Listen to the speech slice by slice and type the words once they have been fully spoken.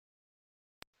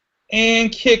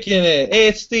And kicking it.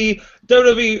 It's the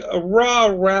WWE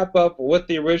RAW Wrap Up with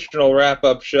the original Wrap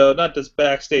Up show, not this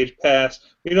Backstage Pass.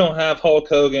 We don't have Hulk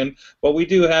Hogan, but we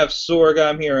do have Sorg.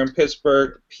 I'm here in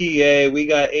Pittsburgh, PA. We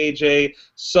got AJ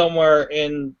somewhere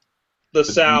in the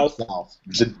South.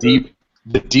 The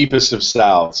deepest of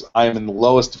Souths. I am in the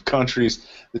lowest of countries,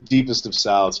 the deepest of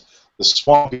Souths, the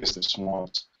swampiest of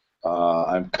swamps.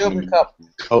 I'm coming from the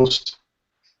coast.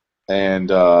 And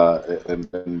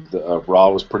Raw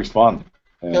was pretty fun.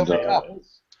 And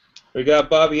we got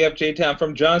Bobby F. J-Town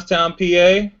from Johnstown,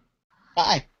 PA.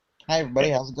 Hi,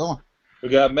 everybody. How's it going? We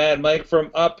got Mad Mike from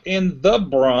up in the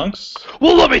Bronx.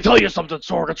 Well, let me tell you something,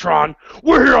 Sorgatron.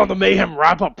 We're here on the Mayhem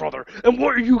Wrap-Up, brother. And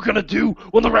what are you gonna do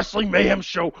when the Wrestling Mayhem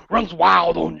show runs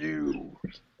wild on you?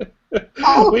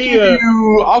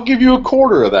 I'll give you a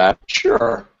quarter of that.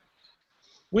 Sure.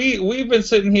 We've been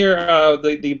sitting here.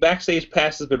 The backstage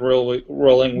pass has been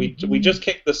rolling. We just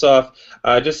kicked this off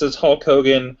just as Hulk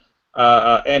Hogan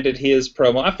ended his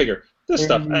promo. I figure this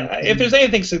stuff. If there's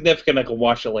anything significant, I can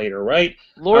watch it later, right?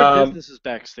 Lord Business is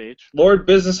backstage. Lord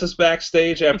Business is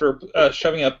backstage after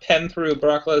shoving a pen through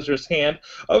Brock Lesnar's hand.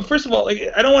 First of all,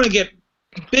 I don't want to get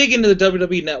big into the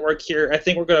WWE Network here. I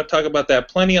think we're going to talk about that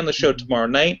plenty on the show tomorrow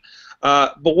night.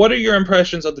 But what are your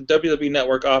impressions of the WWE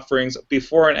Network offerings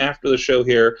before and after the show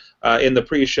here in the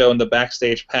pre-show and the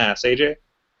backstage pass, AJ?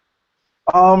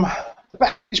 The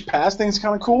backstage pass thing's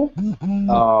kind of cool.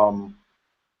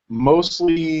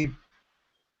 Mostly,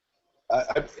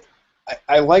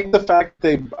 I like the fact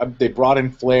they brought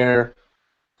in Flair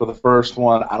for the first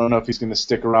one. I don't know if he's going to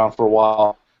stick around for a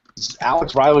while.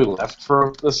 Alex Riley left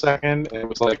for a second, and it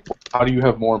was like, how do you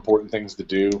have more important things to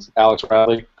do, Alex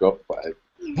Riley? Go.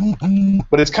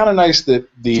 But it's kind of nice that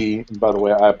by the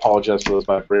way, I apologize for those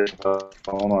vibrations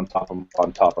phone on top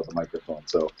of the microphone.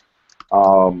 So,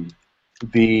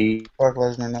 the Brock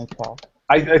Lesnar no talk.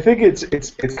 I think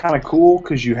it's kind of cool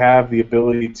because you have the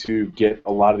ability to get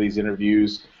a lot of these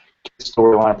interviews,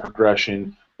 storyline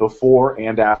progression before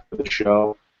and after the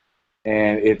show,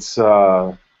 and it's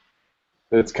kind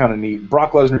of neat.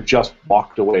 Brock Lesnar just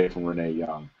walked away from Renee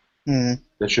Young.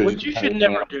 Which you should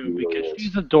never do because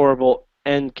she's adorable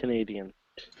and Canadian.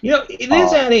 You know,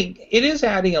 it is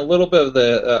adding a little bit of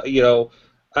the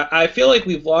I feel like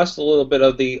we've lost a little bit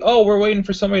of the we're waiting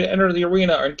for somebody to enter the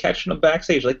arena and catching them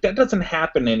backstage. Like that doesn't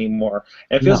happen anymore.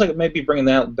 And it feels like it might be bringing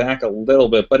that back a little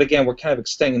bit. But again, we're kind of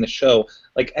extending the show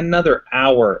like another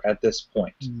hour at this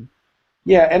point.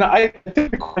 Yeah, and I think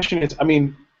the question is, I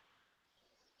mean,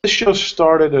 this show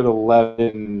started at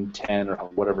 11:10 or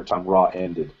whatever time Raw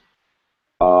ended.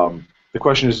 The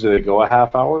question is, do they go a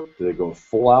half hour? Do they go a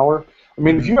full hour? I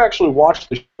mean, if you actually watch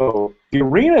the show, the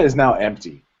arena is now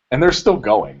empty, and they're still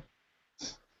going.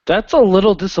 That's a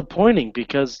little disappointing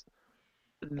because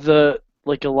a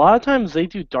lot of times they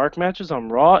do dark matches on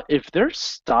Raw. If they're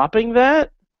stopping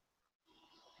that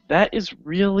is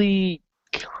really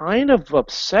kind of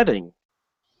upsetting.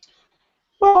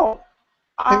 Well,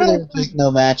 Maybe there's just no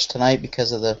match tonight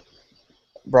because of the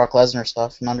Brock Lesnar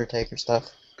stuff and Undertaker stuff.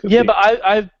 Yeah, but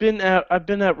I've been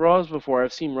at Raws before.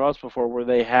 I've seen Raws before where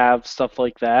they have stuff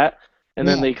like that, and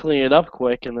then they clean it up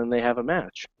quick, and then they have a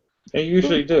match. They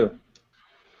usually do.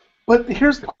 But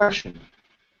here's the question: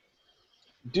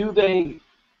 Do they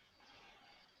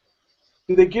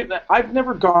get? I've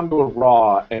never gone to a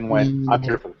Raw and went, "I'm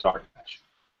here for the dark match."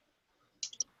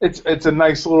 It's a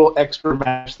nice little extra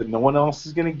match that no one else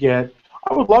is gonna get.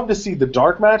 I would love to see the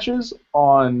dark matches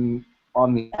on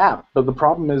the app, but the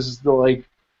problem is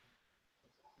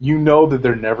you know that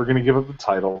they're never going to give up the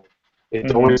title.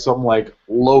 It's always some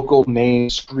local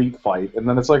name street fight, and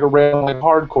then it's like a real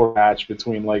hardcore match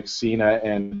between Cena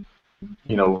and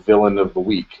villain of the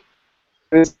week.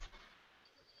 Is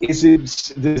it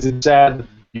sad that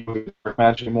you don't get a dark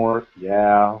match anymore?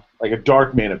 Yeah, like a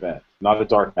dark main event, not a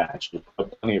dark match. There's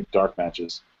plenty of dark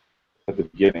matches at the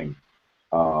beginning,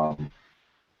 but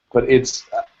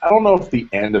I don't know if the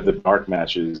end of the dark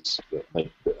matches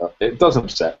it does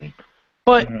upset me.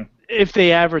 But if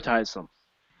they advertise them,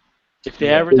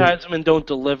 advertise them and don't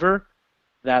deliver,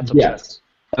 that's upsetting. Yes.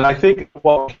 And I think,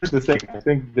 here's the thing. I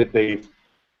think that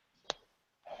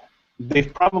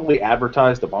they've probably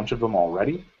advertised a bunch of them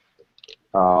already.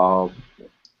 I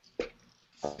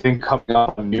think coming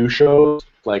up on new shows,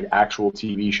 like actual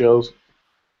TV shows,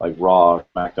 like Raw,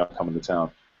 SmackDown coming to town,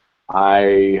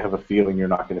 I have a feeling you're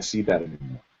not going to see that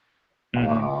anymore.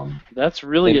 That's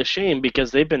really a shame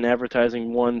because they've been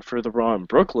advertising one for the Raw in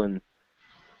Brooklyn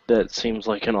that seems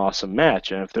like an awesome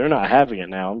match, and if they're not having it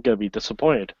now, I'm going to be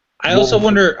disappointed. I also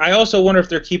wonder if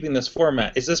they're keeping this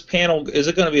format. Is it going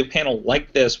to be a panel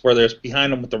like this where there's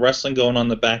behind them with the wrestling going on in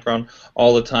the background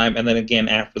all the time, and then again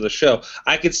after the show?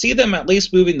 I could see them at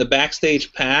least moving the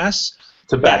backstage pass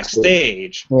to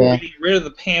backstage, getting rid of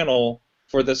the panel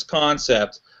for this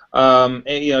concept. And,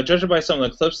 judging by some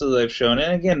of the clips that they've shown,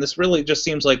 and again, this really just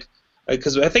seems like,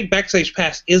 because I think Backstage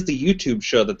Pass is the YouTube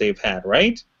show that they've had,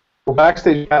 right? Well,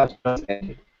 Backstage Pass just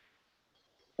ended,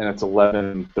 and it's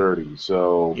 11:30,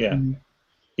 so yeah,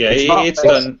 it's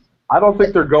done. I don't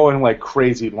think they're going like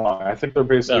crazy long. I think they're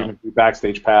basically going to do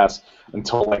Backstage Pass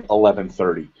until like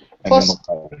 11:30, and then they'll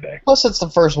call it a day. Plus, it's the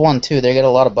first one too. They get a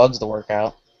lot of bugs to work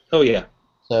out. Oh yeah.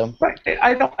 So. But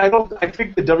I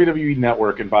think the WWE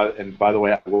Network, and by the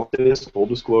way, I will say this, full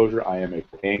disclosure, I am a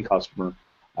paying customer.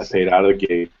 I paid out of the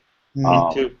gate.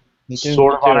 Me too.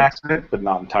 Sort of on accident, but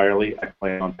not entirely. I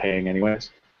plan on paying anyways.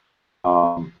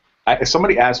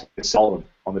 Somebody asked me to sell them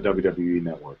on the WWE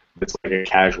Network. It's like a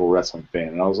casual wrestling fan,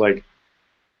 and I was like,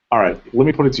 all right, let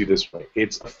me put it to you this way.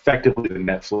 It's effectively the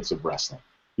Netflix of wrestling.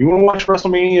 You want to watch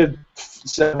WrestleMania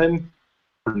 7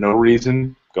 for no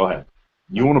reason? Go ahead.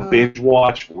 You want to binge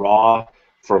watch Raw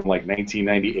from like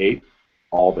 1998?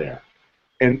 All there.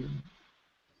 And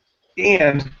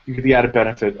you get the added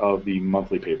benefit of the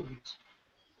monthly pay-per-views.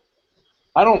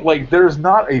 There's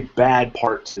not a bad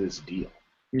part to this deal.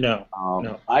 No.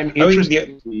 I'm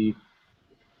interested to see,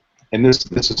 and this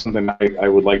is something I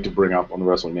would like to bring up on the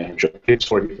Wrestling Mayhem show. It's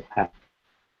sort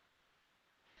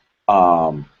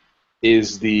of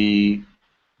is the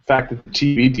fact that the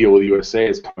TV deal with USA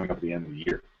is coming up at the end of the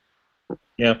year.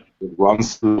 Yeah. It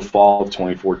runs through the fall of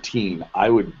 2014. I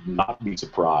would not be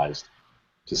surprised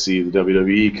to see the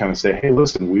WWE kind of say, hey,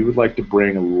 listen, we would like to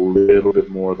bring a little bit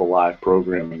more of the live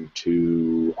programming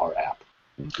to our app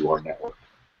and to our network.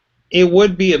 It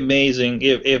would be amazing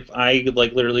if I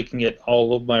literally can get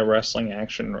all of my wrestling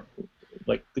action,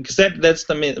 because that's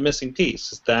the missing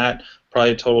piece. Is that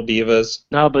probably Total Divas?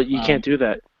 No, but you can't do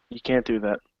that. You can't do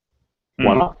that.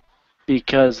 Why not?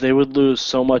 Because they would lose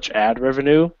so much ad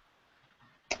revenue.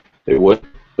 They would,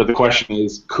 but the question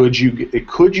is, could you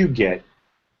get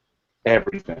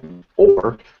everything,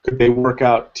 or could they work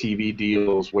out TV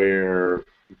deals where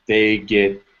they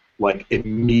get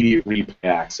immediate replay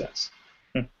access?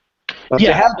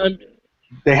 They have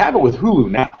it with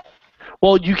Hulu now.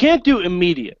 Well, you can't do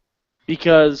immediate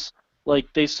because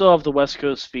they still have the West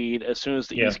Coast feed as soon as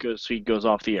the East Coast feed goes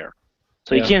off the air.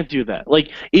 So you can't do that.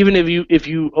 Even if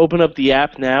you open up the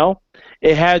app now,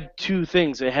 it had two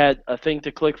things. It had a thing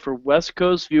to click for West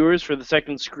Coast viewers for the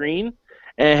second screen,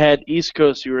 and it had East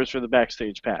Coast viewers for the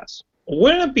Backstage Pass.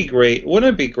 Wouldn't it be great?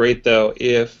 Wouldn't it be great though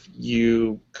if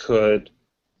you could,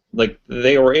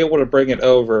 they were able to bring it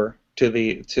over to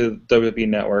WWE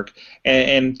Network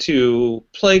and to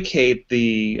placate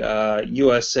the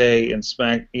USA and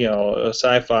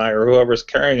Sci-Fi or whoever's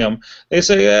carrying them. They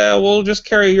say, yeah, we'll just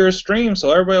carry your stream so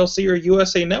everybody will see your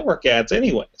USA Network ads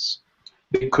anyways.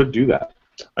 They could do that.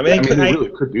 I mean, they really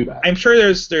could do that. I'm sure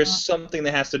there's something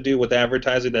that has to do with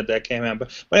advertising that came out.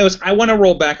 But anyways, I want to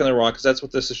roll back on the Raw because that's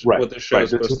what this is. What this show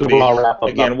is supposed to be.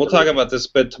 Again, we'll talk about this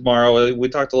bit tomorrow. We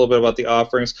talked a little bit about the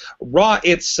offerings. Raw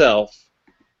itself.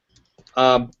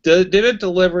 Did it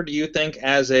deliver, do you think,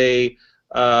 as a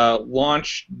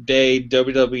launch day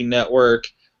WWE Network,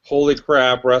 holy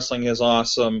crap, wrestling is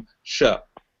awesome show?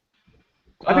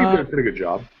 I think they did a good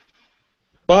job.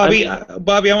 Bobby, I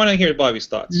want to hear Bobby's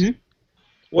thoughts. Mm-hmm.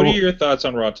 What are your thoughts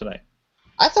on Raw tonight?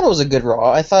 I thought it was a good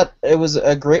Raw. I thought it was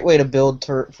a great way to build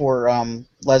for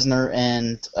Lesnar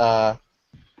and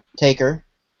Taker.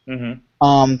 Mm-hmm.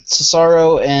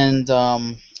 Cesaro and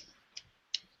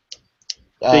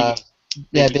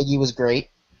Biggie was great.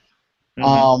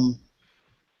 Mm-hmm.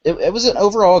 It was an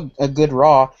overall a good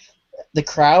Raw. The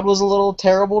crowd was a little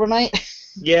terrible tonight.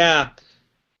 Yeah.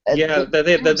 Yeah, that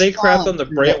they crapped on the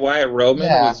Bray Wyatt Roman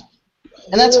was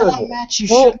and that's one match you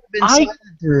should have been signed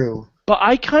through. But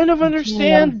I kind of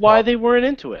understand why they weren't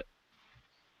into it.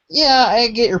 Yeah, I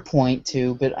get your point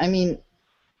too, but I mean,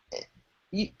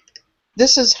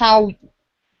 this is how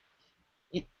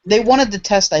they wanted to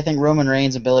test. I think Roman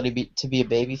Reigns' ability to be a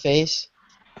babyface,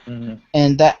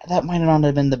 and that might not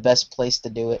have been the best place to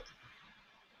do it.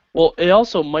 Well, it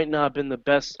also might not have been the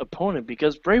best opponent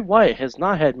because Bray Wyatt has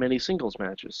not had many singles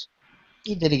matches.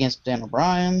 He did against Danial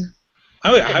Bryan.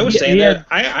 I was saying that.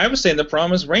 I was saying the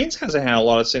problem is Reigns hasn't had a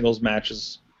lot of singles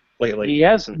matches lately. He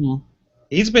hasn't. Mm-hmm.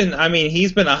 He's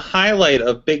been a highlight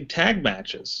of big tag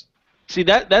matches. See,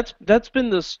 that's been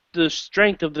the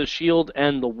strength of the Shield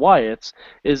and the Wyatts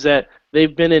is that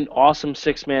they've been in awesome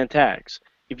six-man tags.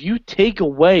 If you take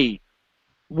away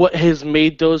what has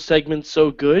made those segments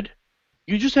so good,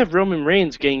 You just have Roman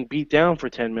Reigns getting beat down for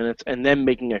 10 minutes and then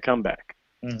making a comeback.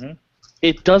 Mm-hmm.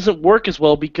 It doesn't work as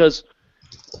well because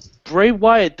Bray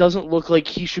Wyatt doesn't look like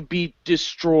he should be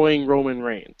destroying Roman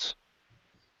Reigns.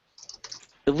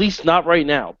 At least not right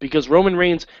now, because Roman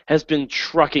Reigns has been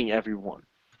trucking everyone.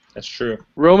 That's true.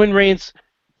 Roman Reigns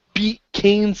beat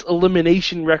Kane's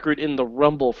elimination record in the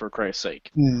Rumble, for Christ's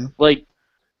sake. Mm. Like,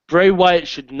 Bray Wyatt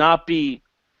should not be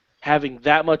having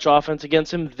that much offense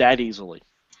against him that easily.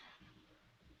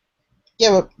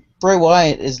 Yeah, but Bray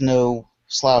Wyatt is no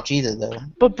slouch either, though.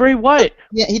 But Bray Wyatt...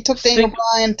 Yeah, he took Daniel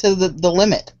Bryan to the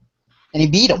limit, and he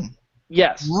beat him.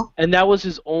 Yes, Yeah. and that was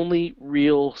his only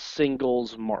real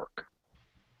singles mark.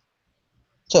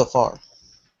 So far.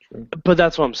 True. But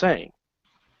that's what I'm saying.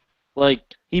 Like,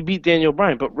 he beat Daniel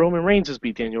Bryan, but Roman Reigns has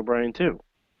beat Daniel Bryan too.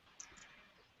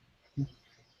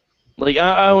 Like,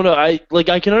 I don't know. I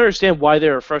can understand why they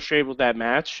were frustrated with that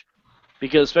match,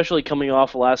 because especially coming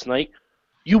off of last night,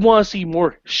 you want to see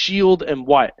more Shield and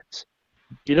Wyatt.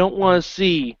 You don't want to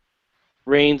see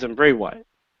Reigns and Bray Wyatt.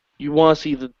 You want to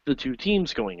see the two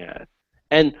teams going at it.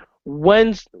 And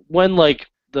when like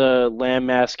the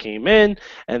landmass came in,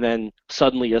 and then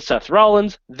suddenly a Seth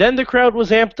Rollins, then the crowd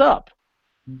was amped up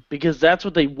because that's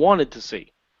what they wanted to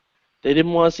see. They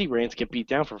didn't want to see Reigns get beat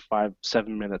down for 5-7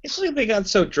 minutes. It's like they got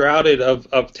so drowsed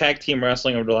of tag team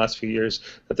wrestling over the last few years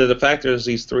that the fact there's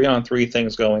these 3-on-3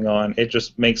 things going on, it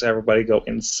just makes everybody go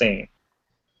insane.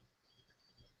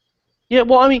 Yeah,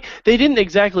 well, I mean, they didn't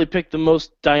exactly pick the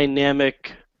most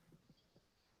dynamic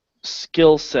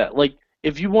skill set. Like,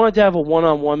 if you wanted to have a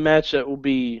one-on-one match that will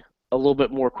be a little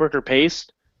bit more quicker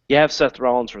paced, you have Seth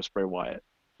Rollins versus Bray Wyatt.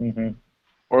 Mm-hmm.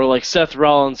 Or like Seth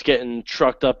Rollins getting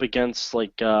trucked up against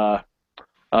like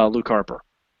Luke Harper.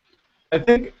 I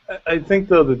think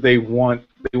though that they want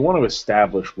to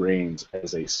establish Reigns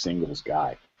as a singles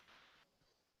guy.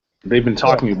 They've been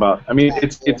talking about. I mean,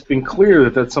 it's been clear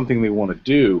that that's something they want to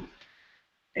do,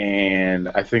 and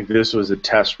I think this was a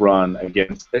test run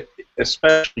against,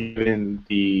 especially in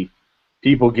the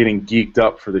people getting geeked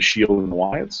up for the Shield and the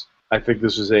Wyatts. I think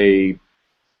this is a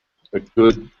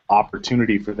good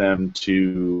opportunity for them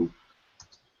to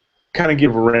kind of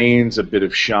give Reigns a bit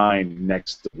of shine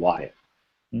next to Wyatt.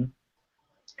 Mm-hmm.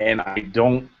 And I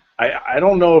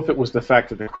don't know if it was the fact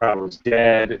that the crowd was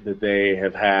dead that they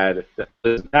have had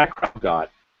that crowd got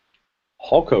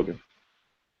Hulk Hogan.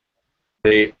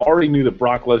 They already knew that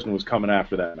Brock Lesnar was coming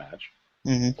after that match.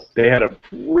 Mm-hmm. They had a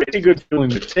pretty good feeling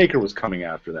that Taker was coming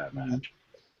after that match.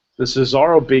 The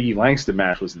Cesaro Biggie Langston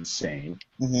match was insane.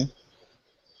 Mm-hmm.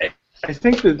 I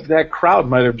think that crowd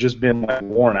might have just been like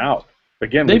worn out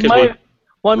again. They might.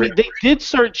 Well, I mean, they did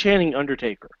start chanting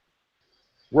Undertaker.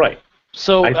 Right.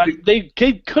 So they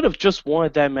could have just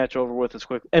wanted that match over with as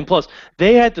quick. And plus,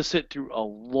 they had to sit through a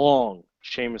long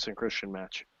Sheamus and Christian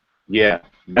match. Yeah.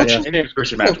 Sheamus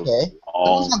Christian match was okay. That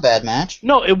wasn't a bad match.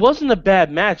 No, it wasn't a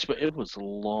bad match, but it was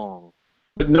long.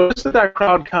 But notice that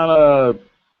crowd kind of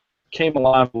came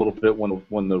alive a little bit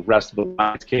when the rest of the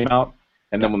lines came out.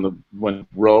 And then when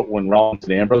Rollins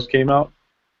and Ambrose came out,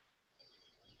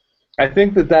 I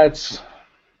think that's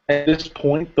at this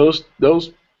point those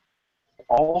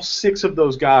all 6 of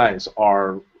those guys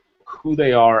are who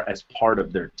they are as part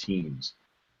of their teams.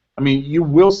 I mean, you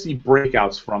will see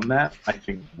breakouts from that. I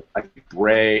think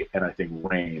Bray and I think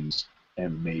Reigns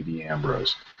and maybe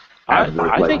Ambrose. I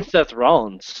think Seth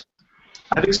Rollins.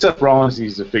 I think Seth Rollins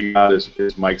needs to figure out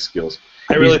his mic skills.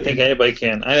 I really think anybody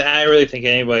can. I really think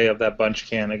anybody of that bunch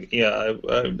can. Yeah,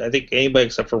 I think anybody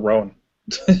except for Rowan.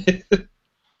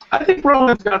 I think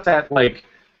Rowan's got that like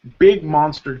big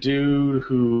monster dude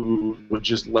who would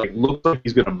just like look like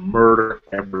he's gonna murder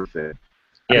everything.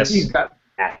 Yes, he's got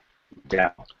that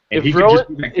down, and If he Rowan- could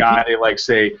just be the guy they like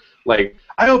say like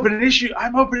I'm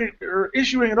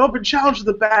issuing an open challenge to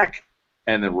the back,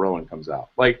 and then Rowan comes out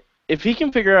like. If he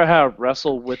can figure out how to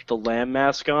wrestle with the lamb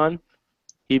mask on,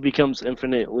 he becomes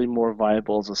infinitely more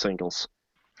viable as a singles.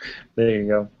 there you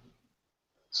go.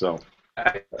 So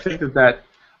I think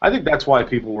that's why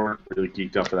people weren't really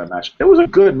geeked up for that match. It was a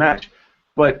good match,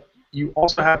 but you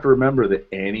also have to remember that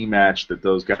any match that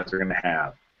those guys are going to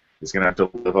have is going to have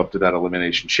to live up to that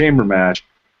Elimination Chamber match,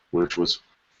 which was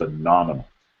phenomenal.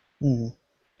 Mm-hmm.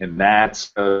 And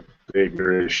that's a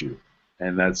bigger issue.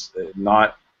 And that's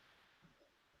not.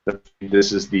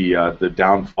 This is the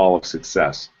downfall of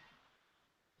success.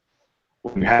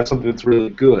 When you have something that's really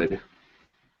good,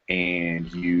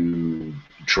 and you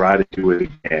try to do it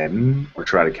again, or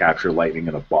try to capture lightning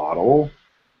in a bottle,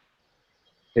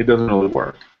 it doesn't really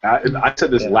work. I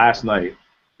said this last night,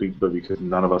 but because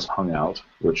none of us hung out,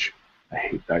 which I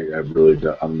hate. I'm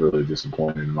really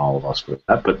disappointed in all of us for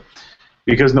that. But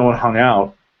because no one hung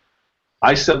out,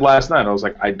 I said last night, I was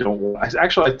like, I don't want. I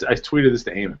tweeted this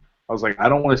to Eamon. I was like, I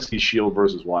don't want to see Shield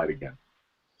versus Wyatt again.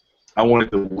 I want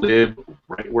it to live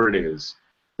right where it is.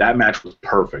 That match was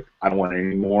perfect. I don't want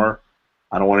any more.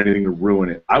 I don't want anything to ruin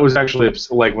it. I was actually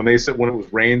upset, like when they said when it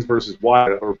was Reigns versus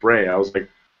Wyatt or Bray, I was like,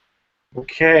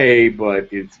 okay,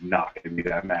 but it's not going to be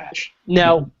that match.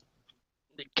 Now,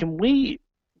 can we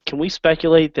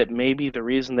speculate that maybe the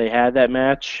reason they had that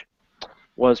match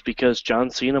was because John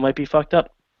Cena might be fucked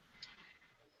up?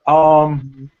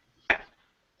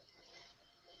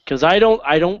 Because I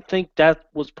don't think that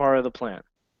was part of the plan.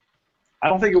 I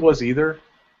don't think it was either.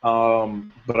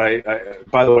 But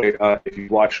by the way, if you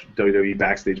watch WWE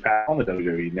Backstage Pass on the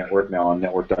WWE Network, now on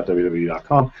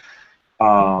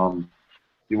network.wwe.com,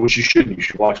 which you shouldn't, you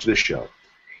should watch this show.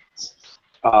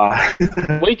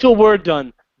 Wait till we're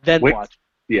done, then watch.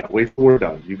 Yeah, wait till we're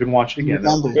done. You can watch it again.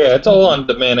 Yeah, it's all on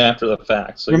demand after the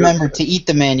fact. So remember, to eat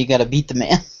the man, you got to beat the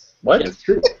man. What? That's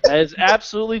true. That is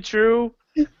absolutely true.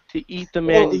 To eat the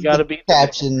man, you got to beat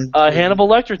the man. Hannibal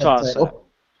Lecter tossed that.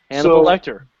 Hannibal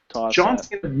Lecter tossed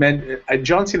that.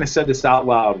 John Cena said this out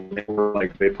loud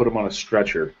when they put him on a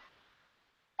stretcher.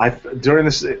 During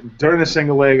the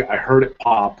single leg, I heard it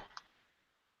pop,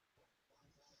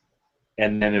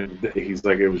 and then he's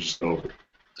like, it was just over.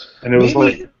 And it was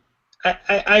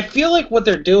I feel like what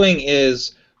they're doing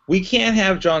is we can't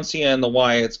have John Cena and the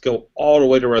Wyatts go all the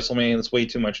way to WrestleMania. That's way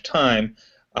too much time.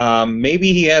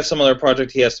 Maybe he has some other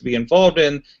project he has to be involved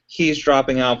in. He's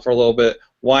dropping out for a little bit.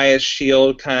 Wyatt's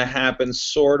Shield kind of happens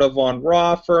sort of on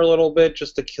Raw for a little bit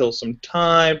just to kill some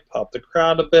time, pop the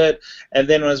crowd a bit, and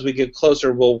then as we get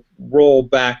closer, we'll roll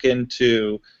back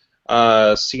into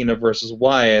Cena versus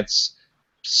Wyatts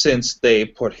since they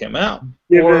put him out.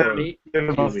 Give him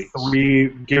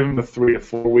the 3 to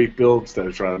 4 week build instead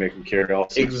of trying to make him carry all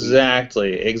 6 weeks.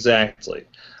 Exactly.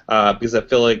 Because I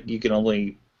feel like you can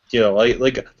only,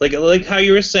 like how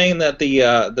you were saying that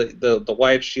the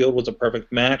Wyatt Shield was a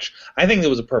perfect match. I think it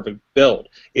was a perfect build.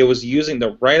 It was using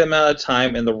the right amount of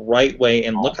time in the right way,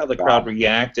 and look how the crowd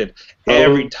reacted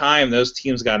every time those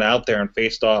teams got out there and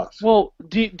faced off. Well,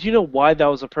 do you know why that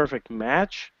was a perfect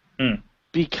match?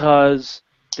 Because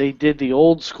they did the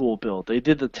old school build. They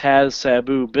did the Taz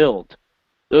Sabu build.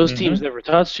 Those teams never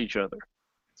touched each other.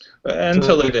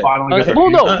 Until they did.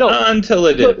 Until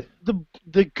they did.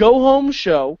 The go home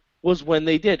show was when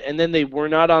they did, and then they were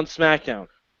not on SmackDown.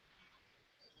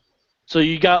 So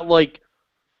you got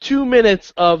 2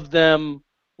 minutes of them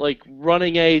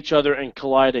running at each other and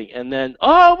colliding, and then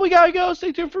we gotta go.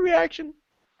 Stay tuned for reaction.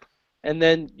 And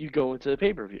then you go into the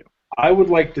pay-per-view. I would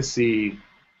like to see.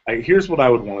 Here's what I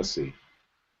would want to see.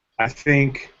 I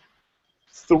think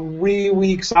 3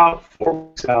 weeks out, 4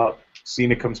 weeks out,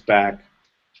 Cena comes back,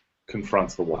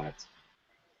 confronts the Wyatts.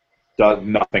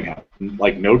 Nothing happens.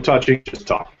 No touching, just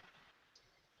talking.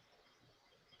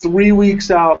 3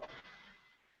 weeks out,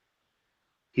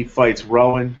 he fights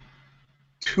Rowan.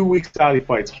 2 weeks out, he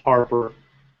fights Harper.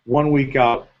 1 week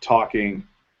out, talking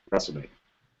WrestleMania.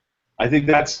 I think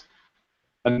that's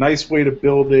a nice way to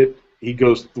build it. He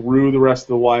goes through the rest of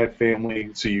the Wyatt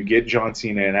family, so you get John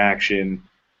Cena in action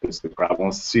because the crowd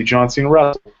wants to see John Cena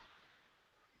wrestle.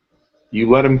 You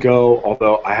let him go,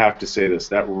 although I have to say this,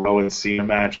 that Rowan Cena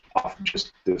match, off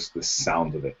just the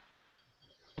sound of it.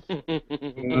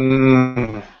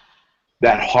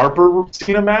 That Harper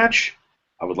Cena match,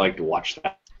 I would like to watch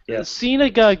that. Yeah, Cena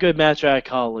got a good match out of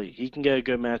Khali. He can get a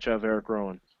good match out of Eric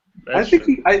Rowan. I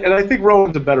think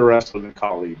Rowan's a better wrestler than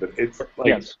Khali, but it's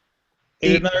yes.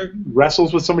 He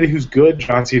wrestles with somebody who's good.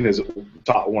 John Cena is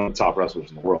one of the top wrestlers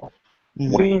in the world.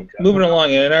 Moving along,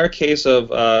 in our case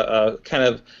of kind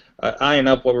of eyeing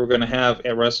up what we're going to have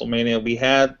at WrestleMania, we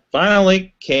had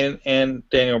finally Kane and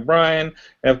Daniel Bryan,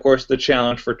 and of course the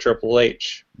challenge for Triple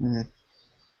H.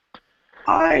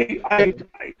 I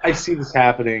see this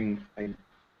happening. I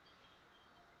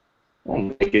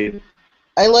won't make it.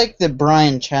 I like the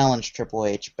Bryan challenge Triple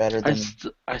H better than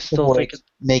I still think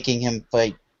making him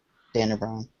fight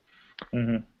Daniel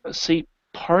Bryan. See,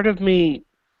 part of me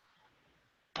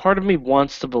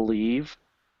wants to believe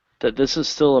that this is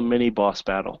still a mini boss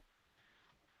battle.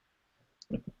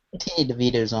 Danny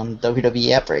DeVito's on the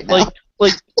WWE app right now.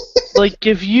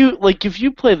 If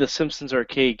you play the Simpsons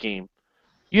arcade game,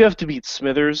 you have to beat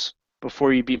Smithers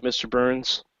before you beat Mr.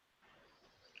 Burns,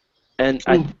 and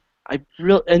and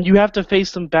you have to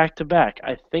face them back to back.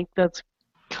 I think that's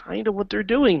kind of what they're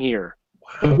doing here.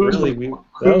 Wow, who's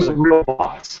the real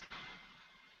boss?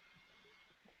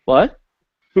 What?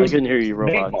 I couldn't hear you,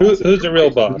 Robot. Who's the real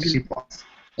boss?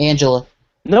 Angela.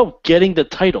 No, getting the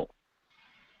title.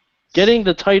 Getting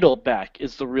the title back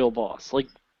is the real boss. Like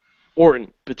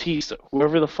Orton, Batista,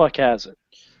 whoever the fuck has it.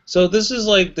 So this is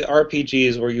like the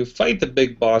RPGs where you fight the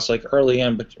big boss like early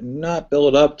in, but you're not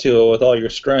built up to it with all your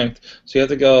strength. So you have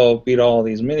to go beat all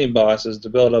these mini bosses to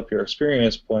build up your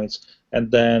experience points, and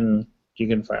then you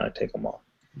can finally take them all.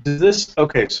 Does this So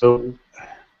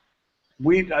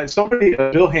somebody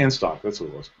Bill Handstock, that's what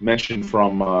it was, mentioned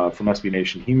from SB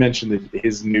Nation. He mentioned that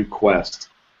his new quest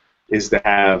is to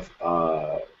have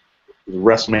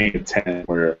WrestleMania 10,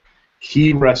 where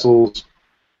he wrestles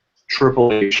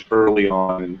Triple H early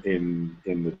on in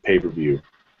the pay-per-view.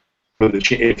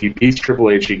 If he beats Triple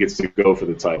H, he gets to go for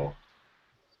the title.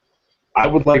 I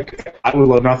would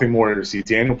love nothing more than to see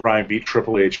Daniel Bryan beat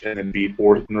Triple H and then beat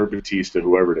Orton or Batista,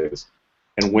 whoever it is,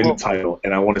 and win the title.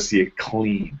 And I want to see it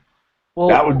clean.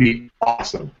 That would be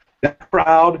awesome. That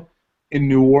crowd in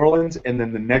New Orleans, and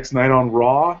then the next night on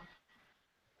Raw,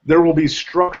 there will be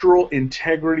structural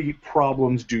integrity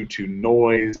problems due to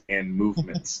noise and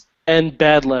movements. And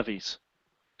bad levies.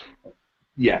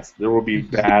 Yes, there will be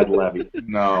bad levy.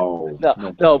 No,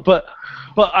 but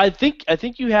I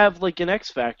think you have like an X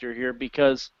factor here,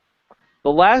 because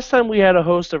the last time we had a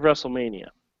host of WrestleMania,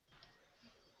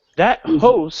 that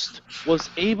host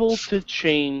was able to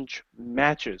change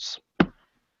matches.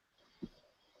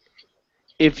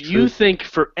 If you think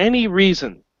for any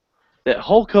reason that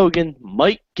Hulk Hogan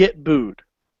might get booed,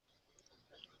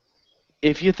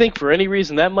 if you think for any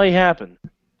reason that might happen,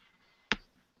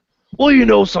 well, you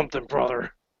know something,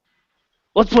 brother.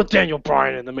 Let's put Daniel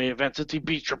Bryan in the main event since he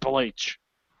beat Triple H.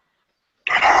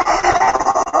 Crowd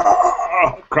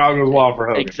goes wild for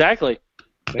Hogan. Exactly.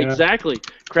 Yeah. Exactly.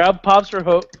 Crowd pops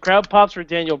for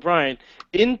Daniel Bryan.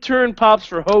 In turn, pops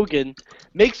for Hogan.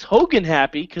 Makes Hogan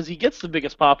happy because he gets the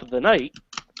biggest pop of the night.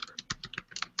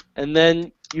 And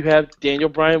then you have Daniel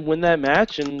Bryan win that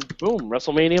match, and boom,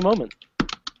 WrestleMania moment.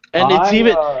 And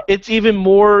it's even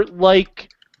more like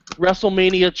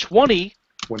WrestleMania 20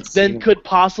 than could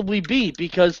possibly be,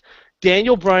 because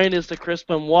Daniel Bryan is the Chris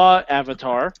Benoit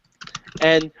avatar,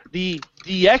 and the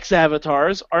DX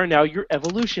avatars are now your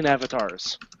Evolution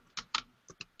avatars.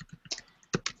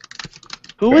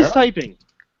 Who is typing?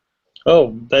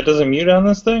 Oh, that doesn't mute on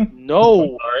this thing?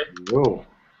 No. Sorry. Whoa.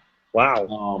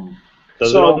 Wow.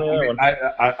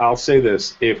 I'll say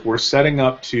this: if we're setting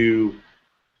up to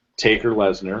Taker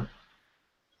Lesnar,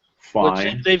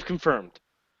 fine. Which they've confirmed.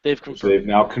 So they've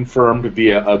now confirmed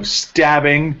via a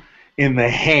stabbing in the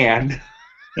hand.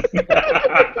 And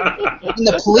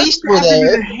the police were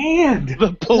there. The hand.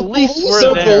 The police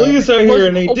were there. The police are here,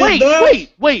 and they did that.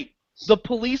 Wait. The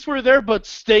police were there, but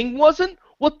Sting wasn't?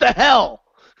 What the hell?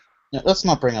 Yeah, let's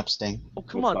not bring up Sting. Oh,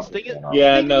 come on, Sting.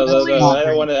 Yeah, no,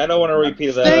 I don't want to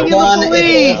repeat that. Sting and the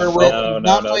police.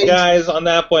 No. Guys, on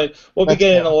that point, we'll be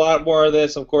getting a lot more of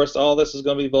this. Of course, all this is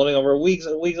going to be building over weeks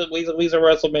and weeks of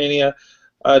WrestleMania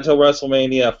until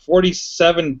WrestleMania.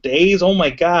 47 days. Oh my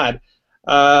God.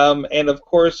 And of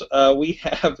course, we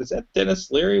have, is that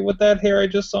Dennis Leary with that hair I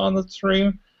just saw on the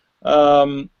stream?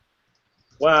 Wow.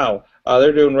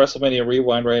 They're doing WrestleMania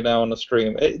Rewind right now on the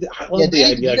stream. I love the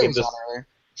idea.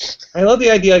 I love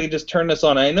the idea I can just turn this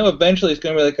on. I know eventually it's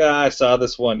going to be like, I saw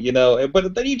this one,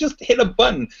 but then you just hit a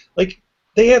button. Like,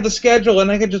 they have the schedule, and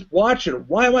I can just watch it.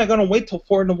 Why am I going to wait till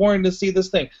 4 in the morning to see this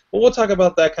thing? Well, we'll talk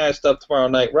about that kind of stuff tomorrow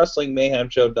night.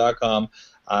 WrestlingMayhemShow.com.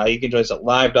 You can join us at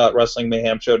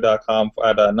live.wrestlingmayhemshow.com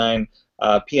at 9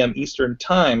 p.m. Eastern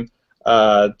Time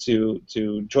to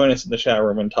join us in the chat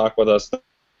room and talk with us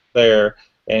there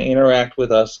and interact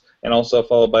with us, and also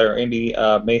followed by our Indie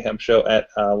Mayhem Show at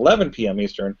 11 p.m.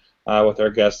 Eastern with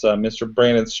our guest, Mr.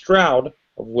 Brandon Stroud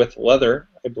with Leather,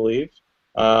 I believe.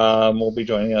 Will be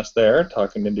joining us there,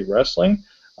 talking indie wrestling.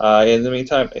 In the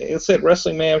meantime, it's at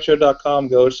WrestlingMayhemShow.com.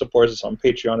 Go support us on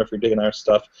Patreon if you're digging our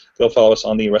stuff. Go follow us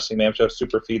on the Wrestling Mayhem Show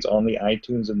super feeds on the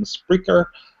iTunes and the Spreaker.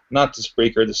 Not the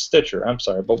Spreaker, the Stitcher. I'm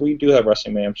sorry, but we do have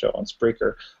Wrestling Mayhem Show on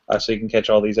Spreaker, so you can catch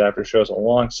all these after shows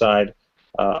alongside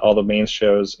all the main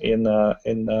shows in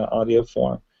audio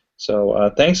form.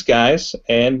 So thanks, guys,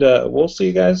 and we'll see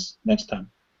you guys next time.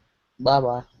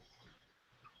 Bye-bye.